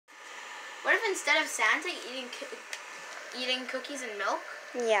instead of Santa eating cookies and milk,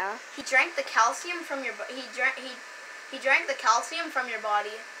 Yeah. he drank the calcium from your he drank the calcium from your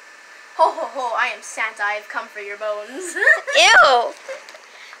body. Ho ho ho! I am Santa. I have come for your bones. Ew!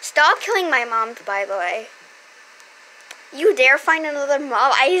 Stop killing my mom, by the way. You dare find another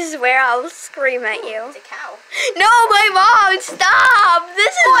mom, I swear I'll scream at you. It's a cow. No, my mom! Stop!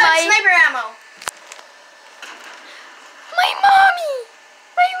 This is I my... have sniper ammo. My mommy!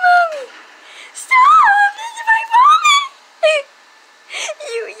 My mommy! Stop! This is my mommy!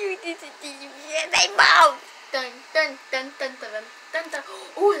 My mom! Dun dun dun dun dun dun dun.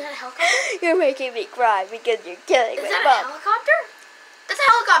 Oh, is that a helicopter? You're making me cry because you're killing Is my that a mom. helicopter? That's a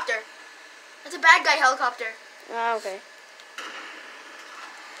helicopter. That's a bad guy helicopter. Oh, okay.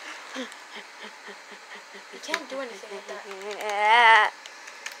 You can't do anything with that.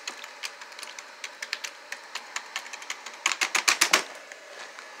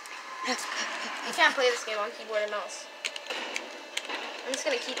 You can't play this game on keyboard and mouse. I'm just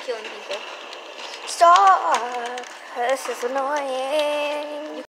gonna keep killing people. Stop! This is annoying.